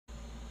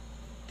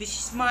This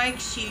is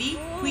Mykx Chilli,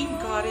 Queen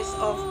Goddess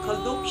of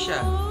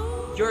Kalopsia,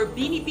 your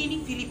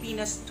Binibining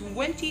Pilipinas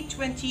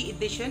 2020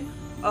 edition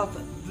of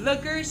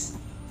Vloggers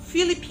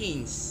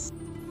Philippines.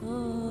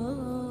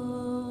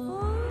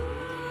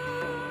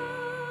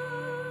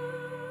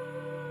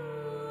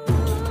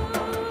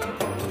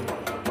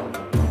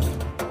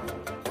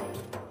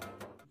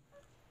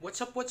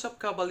 What's up,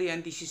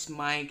 Kabalian? This is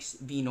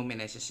Mykx Vino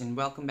Meneses and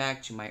welcome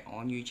back to my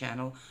own new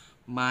channel,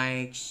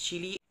 Mykx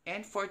Chilli.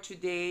 And for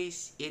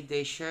today's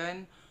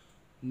edition,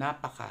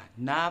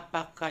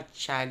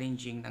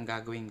 napaka-challenging ang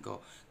gagawin ko.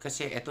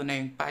 Kasi ito na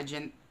yung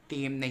pageant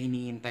theme na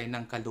hinihintay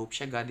ng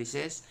Kalopsia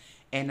Goddesses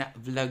and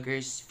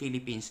Vloggers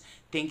Philippines.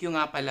 Thank you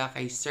nga pala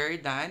kay Sir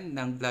Dan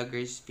ng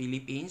Vloggers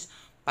Philippines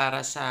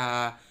para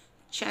sa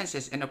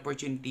chances and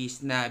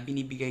opportunities na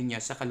binibigay niya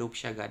sa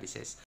Kalopsia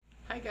Goddesses.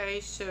 Hi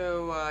guys,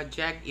 so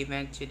JAG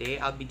event today.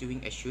 I'll be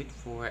doing a shoot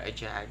for a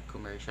JAG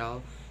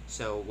commercial,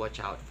 so watch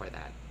out for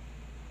that.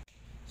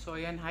 So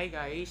ayan, hi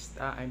guys,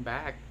 I'm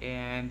back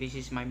and this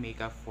is my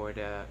makeup for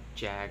the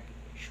JAG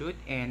shoot.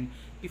 And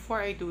before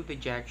I do the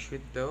JAG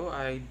shoot though,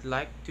 I'd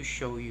like to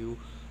show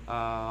you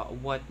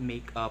what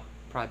makeup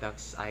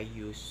products I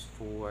use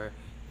for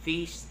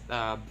this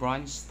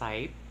bronze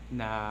type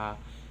na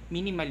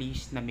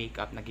minimalist na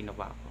makeup na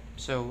ginawa ko.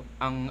 So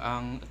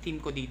ang theme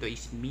ko dito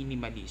is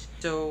minimalist.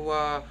 So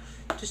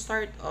to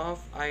start off,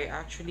 I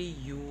actually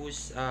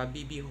use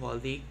BB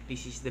Holic.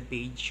 This is the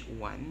page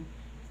 1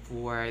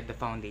 for the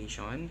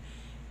foundation,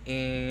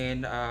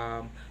 and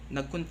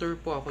nag-contour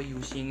po ako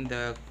using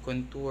the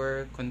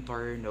contour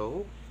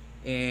no,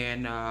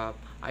 and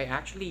I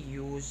actually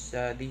use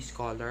this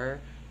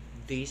color,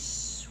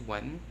 this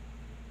one.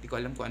 Hindi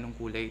ko alam kung anong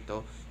kulay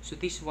ito. So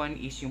this one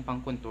is yung pang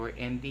contour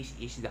and this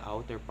is the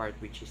outer part,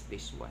 which is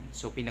this one.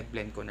 So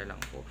pinag-blend ko na lang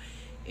po.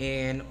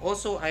 And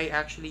also I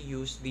actually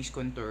use this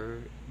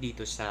contour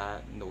dito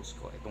sa nose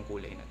ko, itong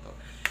kulay na to.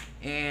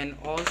 And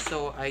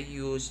also I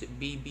use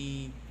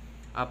BB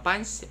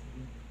Pond's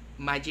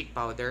Magic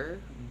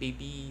Powder,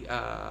 baby,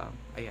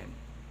 ayan.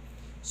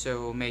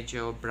 So,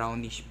 medyo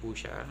brownish po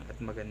siya at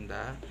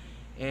maganda.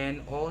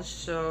 And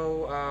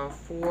also,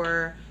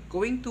 for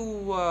going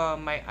to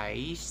my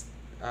eyes,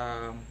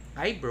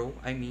 eyebrow,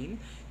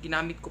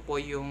 ginamit ko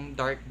po yung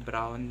dark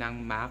brown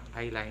ng MAC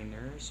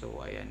eyeliner.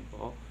 So, ayan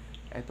po.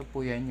 Ito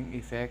po yan yung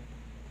effect.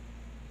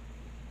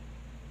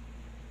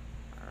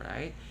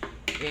 Alright.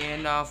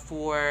 And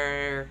for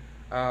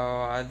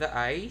the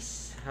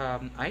eyes,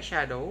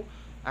 eyeshadow,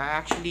 I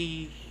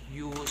actually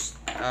used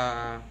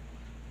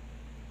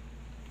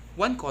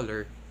one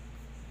color.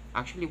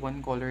 Actually,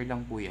 one color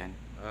lang po yan.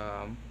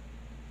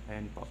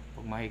 Ayan po,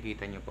 pag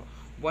makikita nyo po.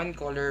 One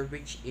color,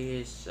 which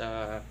is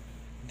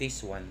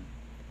this one.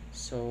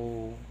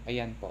 So,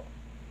 ayan po.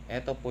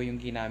 Ito po yung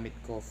ginamit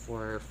ko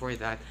for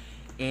that.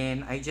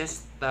 And I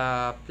just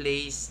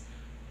place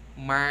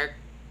mark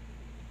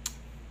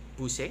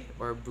Buse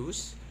or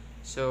Bruce.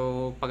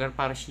 So,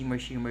 para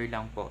shimmer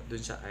lang po dun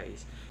sa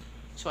eyes.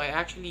 So, I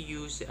actually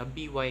use a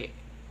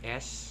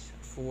BYS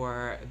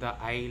for the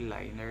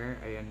eyeliner.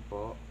 Ayan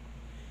po.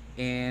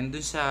 And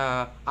dun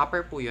sa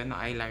upper po yun,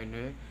 na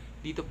eyeliner.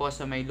 Dito po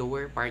sa may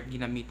lower part,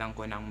 ginamitan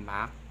ko ng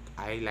MAC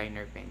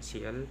eyeliner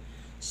pencil.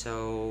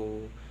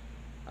 So,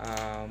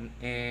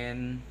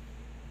 and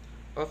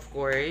of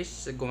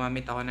course,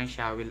 gumamit ako ng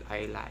Shawil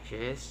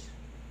eyelashes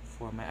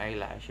for my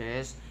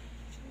eyelashes.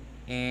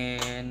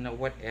 And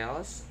what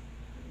else?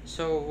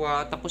 So,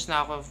 tapos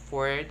na ako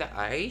for the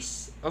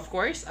eyes. Of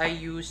course, I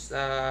use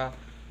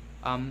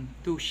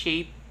to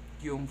shape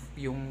yung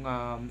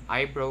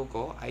eyebrow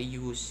ko, I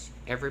use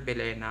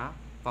Everbelena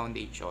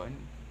foundation.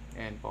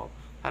 Ayan po.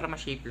 Para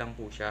ma-shape lang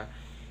po siya.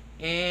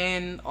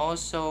 And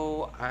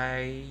also,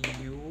 I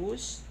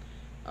use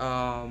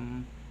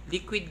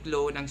liquid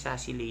glow ng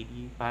Sassy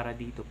Lady para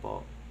dito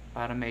po.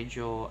 Para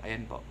medyo,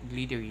 ayan po,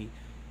 glittery.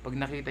 Pag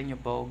nakita nyo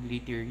po,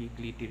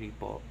 glittery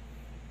po.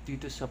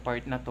 Dito sa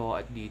part na to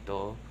at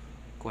dito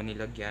ko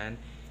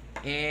nilagyan.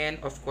 And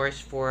of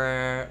course, for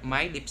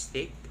my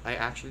lipstick, I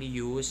actually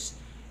use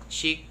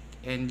Cheek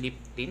and Lip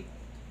Tint.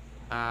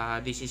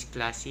 This is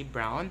Classy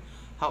Brown.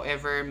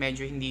 However,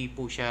 medyo hindi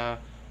po siya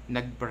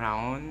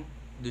nag-brown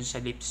dun sa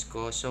lips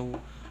ko.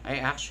 So, I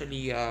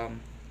actually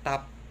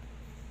top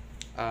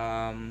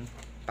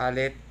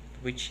palette,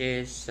 which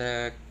is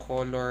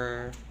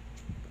colors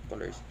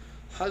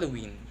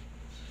Halloween.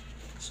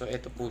 So,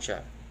 ito po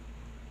siya.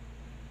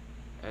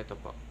 Ito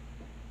po.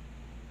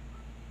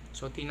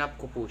 So, tinap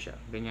ko po siya.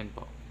 Ganyan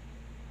po.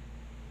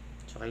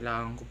 So,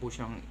 kailangan ko po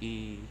siyang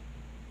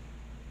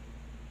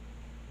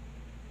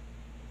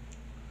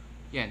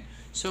yan.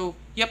 So,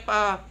 yep,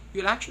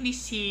 you'll actually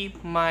see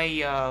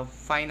my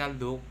final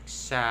look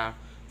sa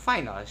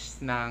finals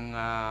ng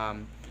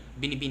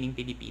Binibining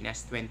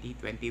Pilipinas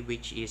 2020,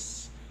 which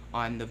is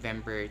on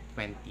November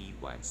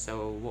 21.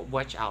 So,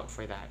 watch out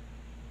for that.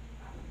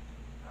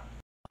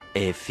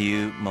 A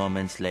few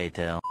moments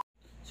later.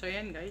 So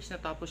ayan guys,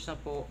 natapos na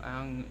po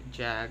ang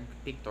JAG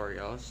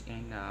pictorials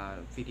and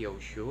video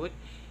shoot.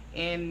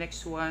 And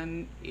next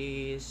one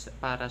is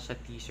para sa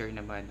teaser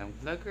naman ng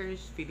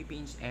Vloggers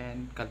Philippines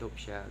and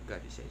Kalopsia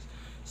Goddesses.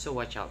 So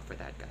watch out for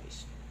that,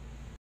 guys.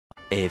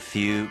 A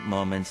few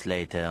moments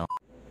later.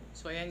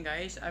 So ayan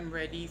guys, I'm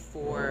ready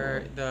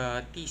for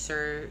the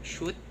teaser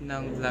shoot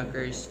ng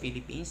Vloggers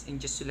Philippines. And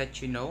just to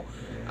let you know,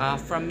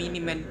 from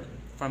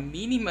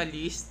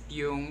minimalist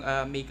yung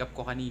makeup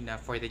ko kanina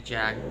for the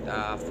Jag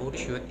photo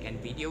shoot and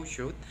video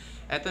shoot.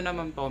 Ito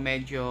naman po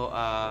medyo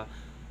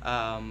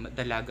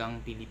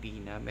dalagang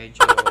Pilipina.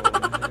 Medyo,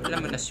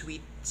 alam mo na,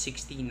 sweet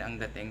 16 ang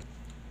dating.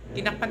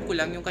 Tinakpan ko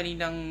lang yung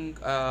kaninang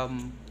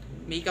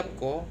makeup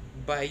ko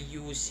by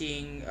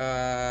using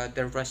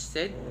the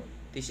Rusted.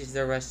 This is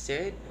the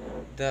Rusted,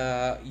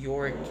 the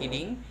You're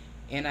Kidding,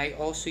 and I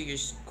also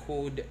use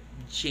code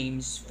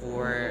James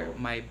for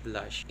my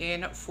blush.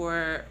 And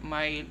for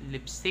my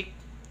lipstick,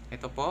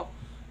 ito po,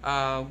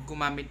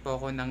 gumamit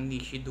po ako ng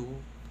Nishido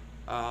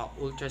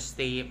Ultra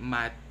Stay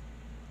Matte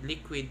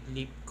Liquid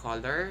Lip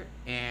Color,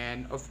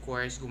 and of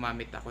course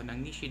gumamit ako ng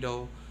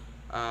Nishido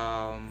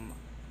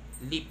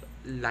Lip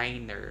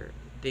Liner.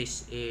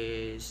 This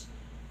is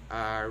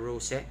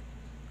Rosette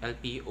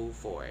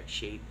LP04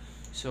 shade.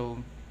 So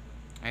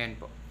ayan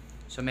po.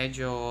 So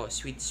medyo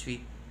sweet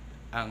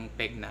ang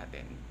peg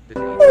natin.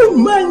 Oh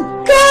my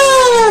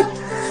God!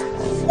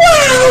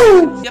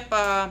 Wow! Yep,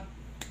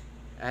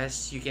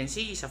 as you can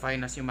see, sa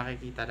finals yung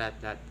makikita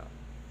lahat to.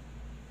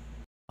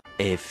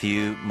 A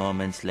few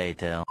moments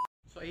later.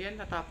 So ayan,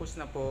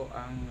 natapos na po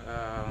ang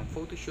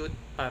photoshoot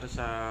para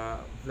sa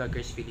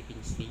Vloggers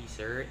Philippines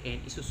teaser, and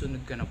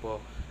isusunod ko na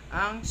po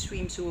ang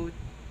swimsuit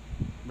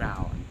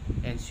round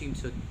and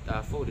swimsuit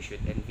photoshoot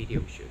and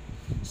video shoot.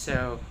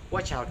 So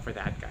watch out for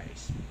that,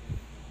 guys.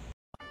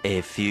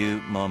 A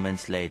few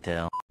moments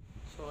later.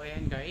 So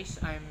ayan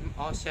guys, I'm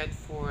all set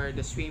for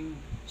the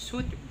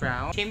swimsuit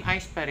round. Same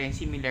eyes pa rin,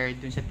 similar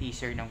dun sa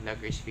teaser ng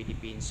Vloggers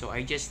Philippines. So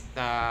I just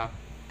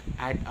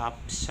add up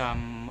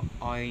some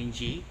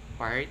orangey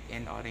part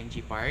and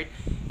orangey part.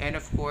 And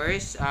of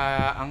course,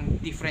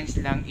 ang difference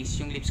lang is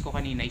yung lips ko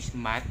kanina is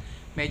matte.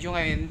 Medyo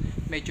ngayon,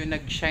 medyo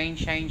nag-shine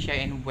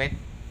siya and wet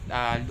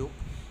look.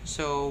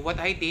 So what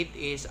I did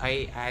is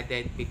I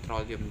added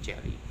petroleum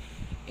jelly.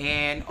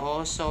 And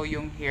also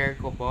yung hair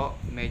ko po,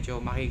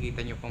 medyo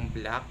makikita nyo pong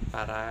black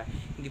para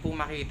hindi po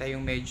makita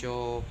yung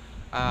medyo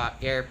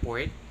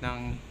airport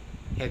ng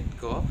head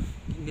ko.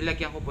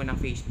 Nilagyan ko po ng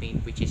face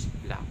paint which is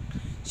black.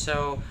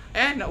 So,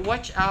 and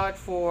watch out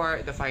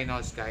for the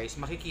finals, guys.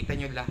 Makikita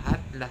nyo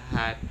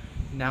lahat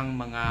ng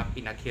mga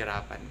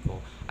pinaghirapan ko.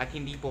 At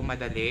hindi po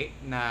madali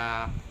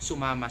na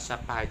sumama sa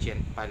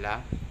pageant pala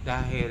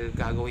dahil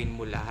gagawin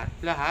mo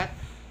lahat.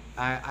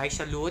 I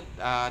salute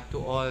to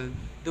all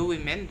the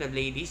women, the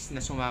ladies na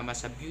sumama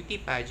sa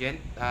beauty pageant.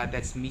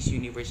 That's Miss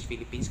Universe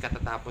Philippines,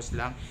 katatapos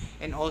lang.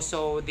 And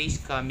also, days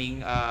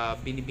coming,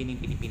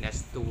 Binibining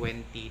Pilipinas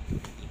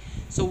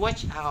 2020. So,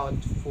 watch out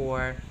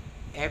for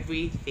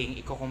everything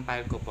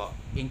i-compile ko po,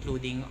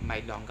 including my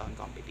long gown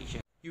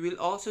competition. You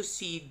will also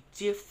see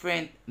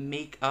different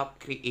makeup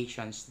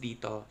creations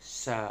dito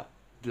sa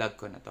vlog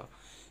ko na to.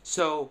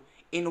 So,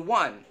 in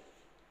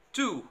 1,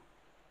 2,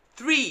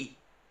 3,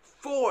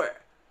 4,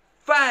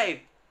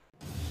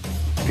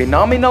 5.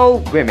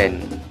 Phenomenal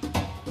women.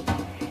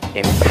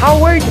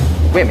 Empowered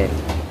women.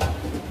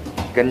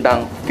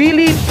 Gandang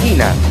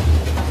Filipina.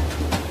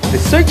 The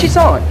search is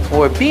on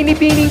for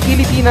Binibining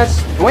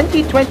Pilipinas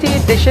 2020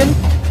 edition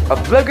of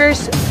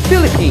Vloggers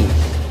Philippines.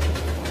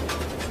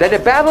 That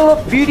the battle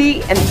of beauty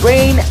and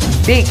brain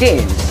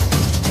begins.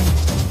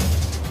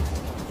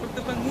 From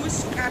the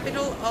bangus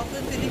capital of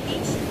the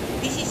Philippines,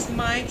 this is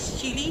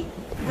Mykx Chilli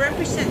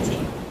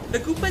representing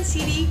Dagupan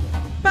City,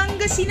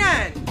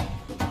 Pangasinan.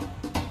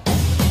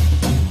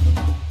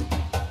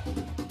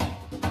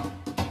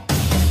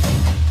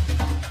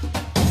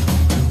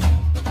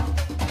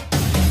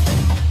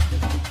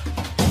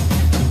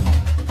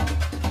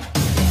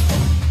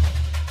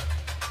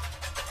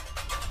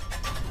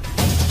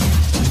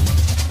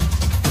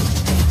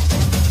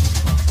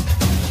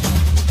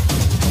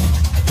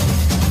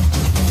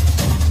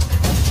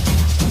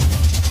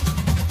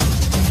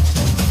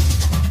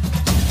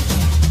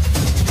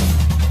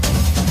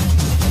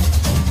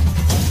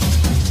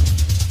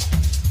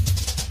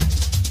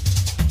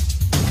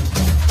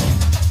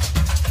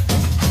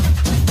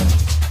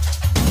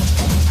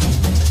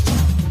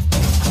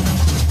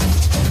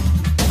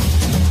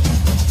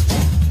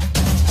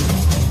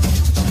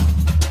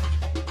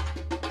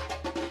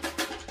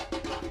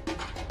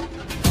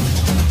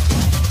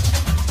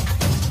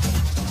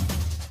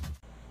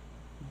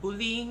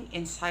 Bullying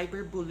and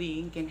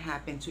cyberbullying can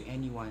happen to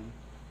anyone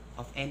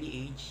of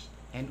any age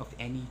and of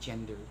any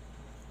gender.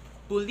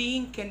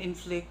 Bullying can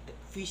inflict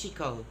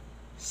physical,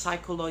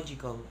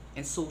 psychological,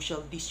 and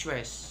social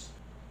distress.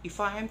 If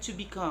I am to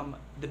become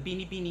the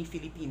Binibining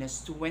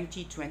Pilipinas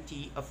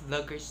 2020 of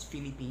Vloggers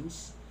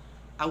Philippines,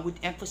 I would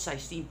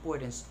emphasize the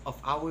importance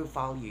of our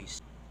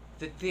values.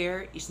 That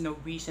there is no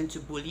reason to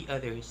bully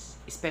others,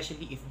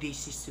 especially if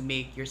this is to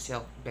make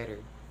yourself better.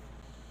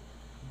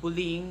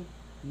 Bullying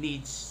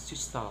needs to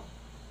stop.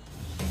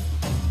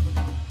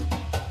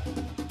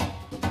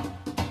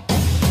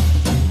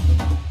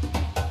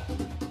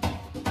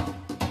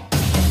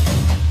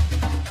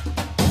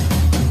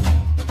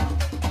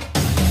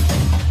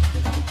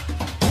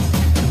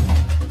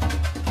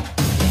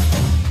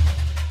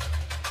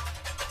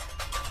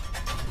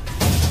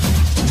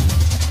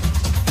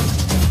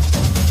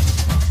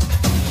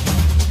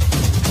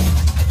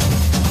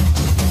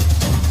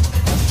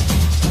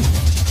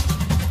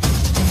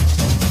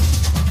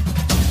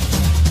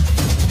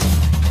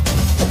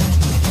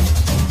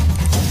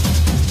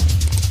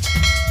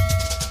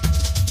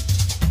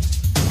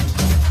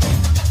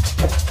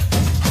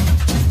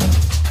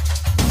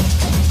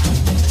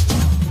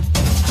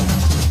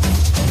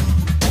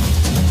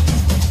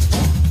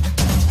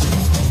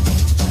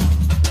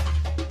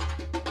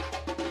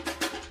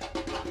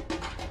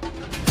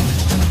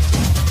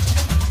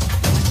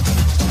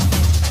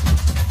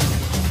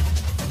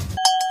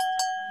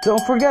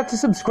 Don't forget to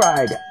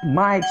subscribe,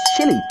 Mykx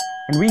Chilli,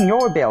 and ring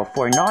your bell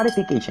for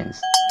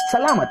notifications.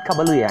 Salamat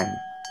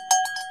kabaluyan!